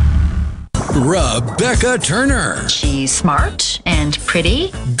 Rebecca Turner. She's smart and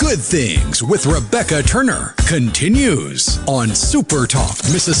pretty. Good Things with Rebecca Turner continues on Super Talk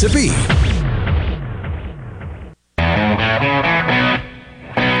Mississippi.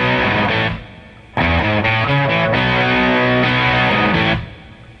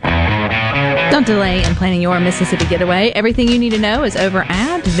 Don't delay in planning your Mississippi getaway. Everything you need to know is over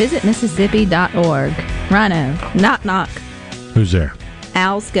at visitmississippi.org. Rhino, knock knock. Who's there?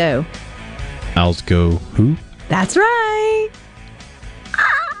 Owls go. Owls go who? That's right.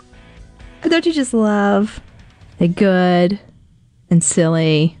 Don't you just love a good and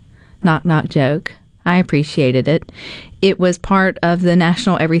silly knock knock joke? I appreciated it. It was part of the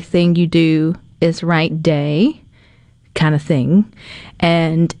National Everything You Do Is Right Day kind of thing.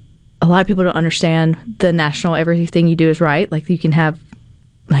 And a lot of people don't understand the national everything you do is right. Like, you can have,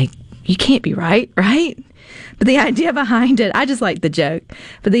 like, you can't be right? But the idea behind it, I just like the joke,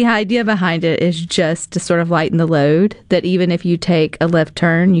 but the idea behind it is just to sort of lighten the load, that even if you take a left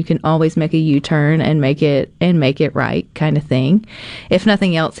turn, you can always make a U-turn and make it right, kind of thing. If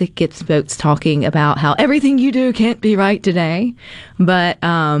nothing else, it gets folks talking about how everything you do can't be right today. But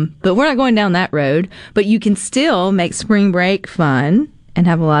we're not going down that road. But you can still make spring break fun and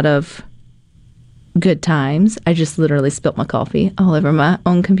have a lot of good times. I just literally spilt my coffee all over my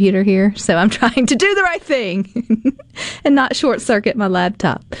own computer here. So I'm trying to do the right thing and not short circuit my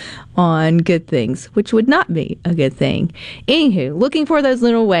laptop on good things, which would not be a good thing. Anywho, looking for those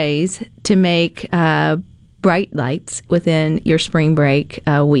little ways to make bright lights within your spring break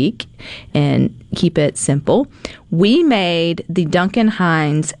week and keep it simple. We made the Duncan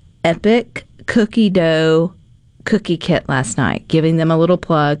Hines Epic Cookie Dough cookie kit last night, giving them a little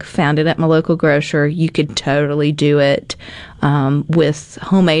plug. Found it at my local grocer. You could totally do it with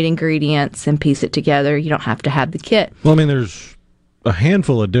homemade ingredients and piece it together. You don't have to have the kit. Well, I mean, there's a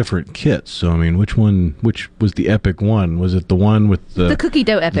handful of different kits. So, I mean, which was the epic one? Was it the one with the cookie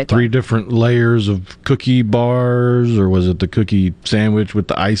dough epic three different layers of cookie bars, or was it the cookie sandwich with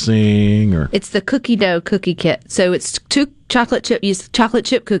the icing? Or it's the cookie dough cookie kit. So it's two chocolate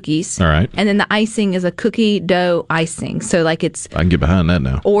chip cookies. All right. And then the icing is a cookie dough icing. So like it's... I can get behind that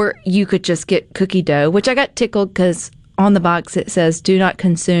now. Or you could just get cookie dough, which I got tickled because on the box it says, do not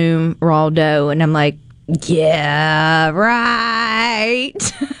consume raw dough. And I'm like, yeah, right.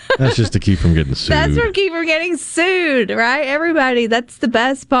 That's just to keep from getting sued. That's to keep from getting sued, right? Everybody, that's the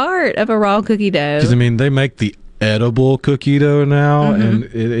best part of a raw cookie dough. Because, I mean, they make the edible cookie dough now, and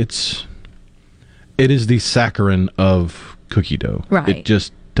it is the saccharin of cookie dough. Right. It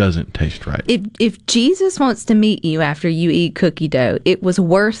just doesn't taste right. If Jesus wants to meet you after you eat cookie dough, it was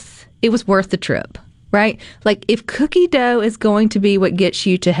worth the trip. Right? Like, if cookie dough is going to be what gets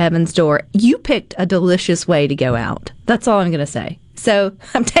you to heaven's door, you picked a delicious way to go out. That's all I'm going to say. So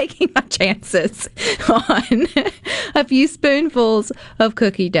I'm taking my chances on a few spoonfuls of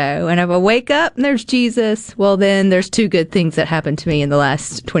cookie dough. And if I wake up and there's Jesus, well, then there's two good things that happened to me in the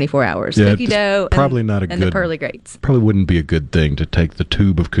last 24 hours. Yeah, cookie dough and the pearly grapes. Probably wouldn't be a good thing to take the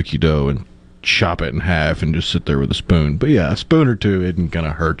tube of cookie dough and chop it in half and just sit there with a spoon. But yeah, a spoon or two isn't going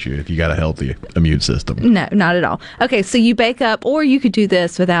to hurt you if you got a healthy immune system. No, not at all. Okay, so you bake up, or you could do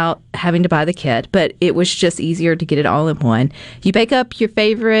this without having to buy the kit, but it was just easier to get it all in one. You bake up your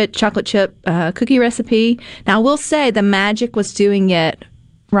favorite chocolate chip cookie recipe. Now, I will say the magic was doing it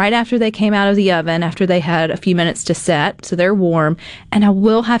right after they came out of the oven, after they had a few minutes to set, so they're warm. And I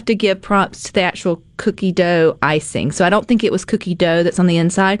will have to give props to the actual cookie dough icing. So I don't think it was cookie dough that's on the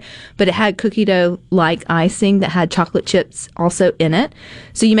inside, but it had cookie dough-like icing that had chocolate chips also in it.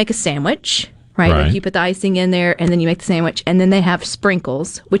 So you make a sandwich, right? Like you put the icing in there, and then you make the sandwich, and then they have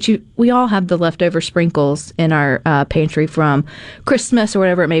sprinkles, which we all have the leftover sprinkles in our pantry from Christmas or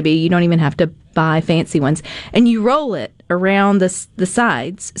whatever it may be. You don't even have to buy fancy ones. And you roll it around the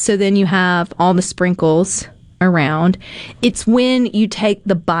sides, so then you have all the sprinkles around. It's when you take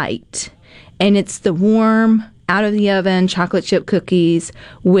the bite, and it's the warm, out of the oven chocolate chip cookies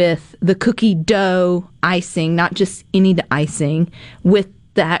with the cookie dough icing, not just any icing, with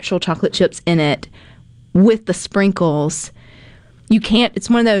the actual chocolate chips in it, with the sprinkles. It's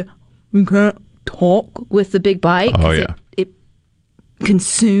one of those, you can't talk with the big bite. Oh, yeah. It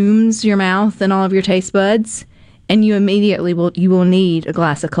consumes your mouth and all of your taste buds, and you immediately will need a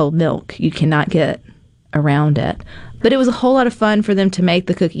glass of cold milk. You cannot get around it. But it was a whole lot of fun for them to make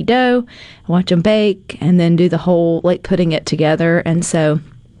the cookie dough, watch them bake, and then do the whole, like, putting it together. And so,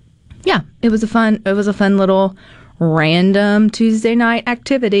 yeah, it was a fun little random Tuesday night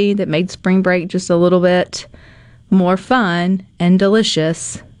activity that made spring break just a little bit more fun and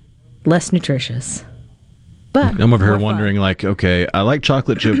delicious, less nutritious. But I'm over here wondering, like, okay, I like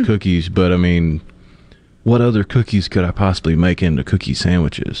chocolate chip cookies, but I mean, what other cookies could I possibly make into cookie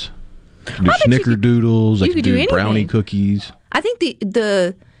sandwiches? I could do snickerdoodles. I could do brownie cookies. I think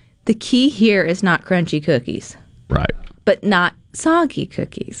the key here is not crunchy cookies. Right. But not soggy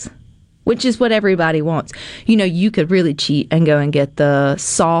cookies, which is what everybody wants. You know, you could really cheat and go and get the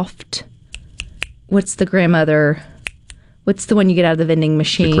soft, what's the one you get out of the vending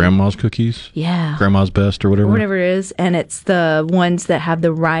machine? The grandma's cookies? Yeah. Grandma's best or whatever? Or whatever it is. And it's the ones that have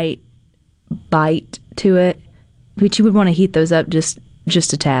the right bite to it. But you would want to heat those up just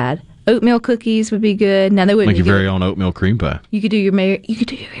a tad. Oatmeal cookies would be good. Now they wouldn't make your very own oatmeal cream pie. You could do your very own. You could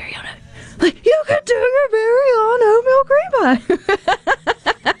do your very own oatmeal cream pie.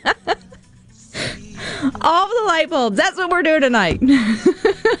 All the light bulbs. That's what we're doing tonight.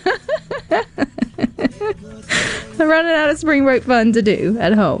 running out of spring break fun to do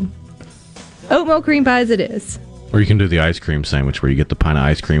at home. Oatmeal cream pies it is. Or you can do the ice cream sandwich where you get the pint of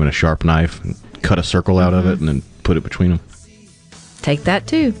ice cream and a sharp knife and cut a circle out of it and then put it between them. Take that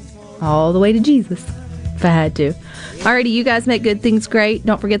too. All the way to Jesus, if I had to. Alrighty, you guys make Good Things great.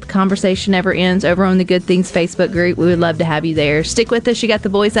 Don't forget the conversation never ends over on the Good Things Facebook group. We would love to have you there. Stick with us. You got the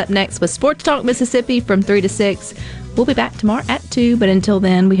boys up next with Sports Talk Mississippi from 3 to 6. We'll be back tomorrow at 2, but until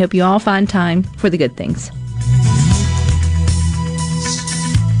then, we hope you all find time for the good things.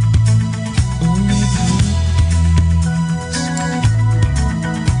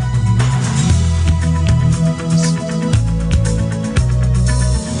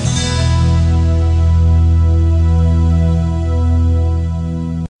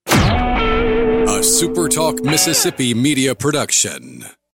 SuperTalk Mississippi Media Production.